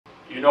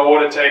You know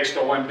what it takes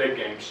to win big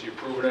games. You've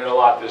proven it a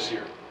lot this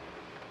year.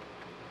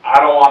 I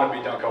don't want to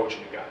be done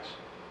coaching you guys.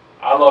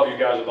 I love you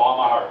guys with all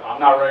my heart. I'm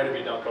not ready to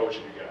be done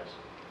coaching you guys.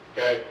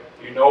 Okay?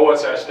 You know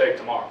what's at stake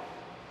tomorrow.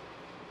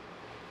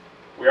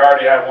 We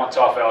already had one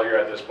tough L here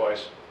at this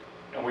place,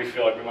 and we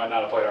feel like we might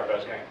not have played our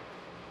best game.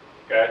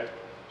 Okay?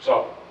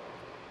 So,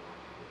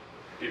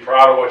 be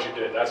proud of what you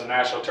did. That's a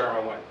national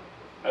tournament win.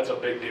 That's a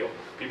big deal.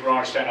 People don't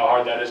understand how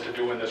hard that is to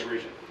do in this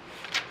region.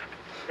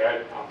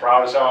 Okay? I'm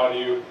proud as hell of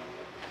you.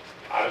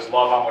 I just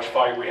love how much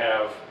fight we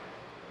have.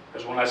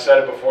 Because when I said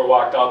it before we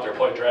walked out there,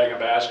 play Dragon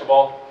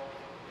basketball,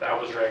 that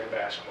was Dragon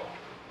basketball.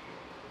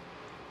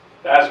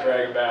 That's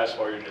Dragon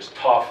basketball. You're just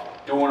tough,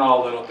 doing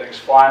all the little things,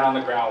 flying on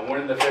the ground,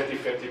 winning the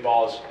 50-50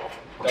 balls.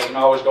 Doesn't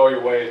always go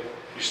your way.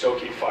 You still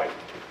keep fighting.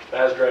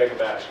 That's Dragon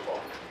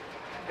basketball.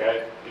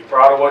 Okay? Be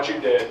proud of what you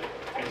did.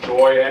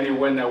 Enjoy any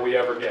win that we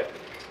ever get.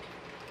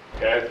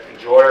 Okay?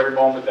 Enjoy every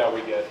moment that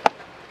we get.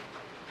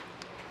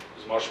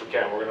 As much as we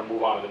can. We're going to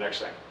move on to the next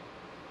thing.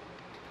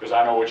 Because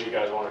I know what you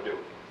guys want to do.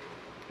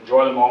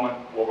 Enjoy the moment.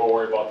 We'll go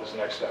worry about this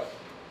next step.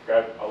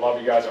 Okay? I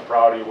love you guys. I'm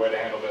proud of you. Way to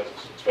handle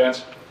business.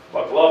 Vince?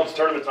 Buckle up. It's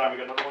tournament time. We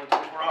got another one in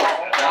 24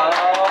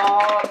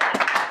 hours.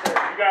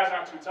 You guys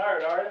aren't too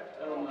tired, are you?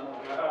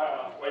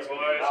 Wait, boys.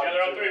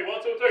 Together on 3.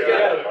 1, 2, 3.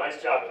 Together.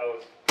 Nice job,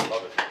 fellas.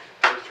 Love it.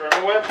 First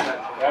tournament win?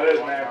 That is,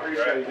 man.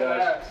 Appreciate you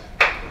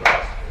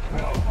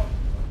guys.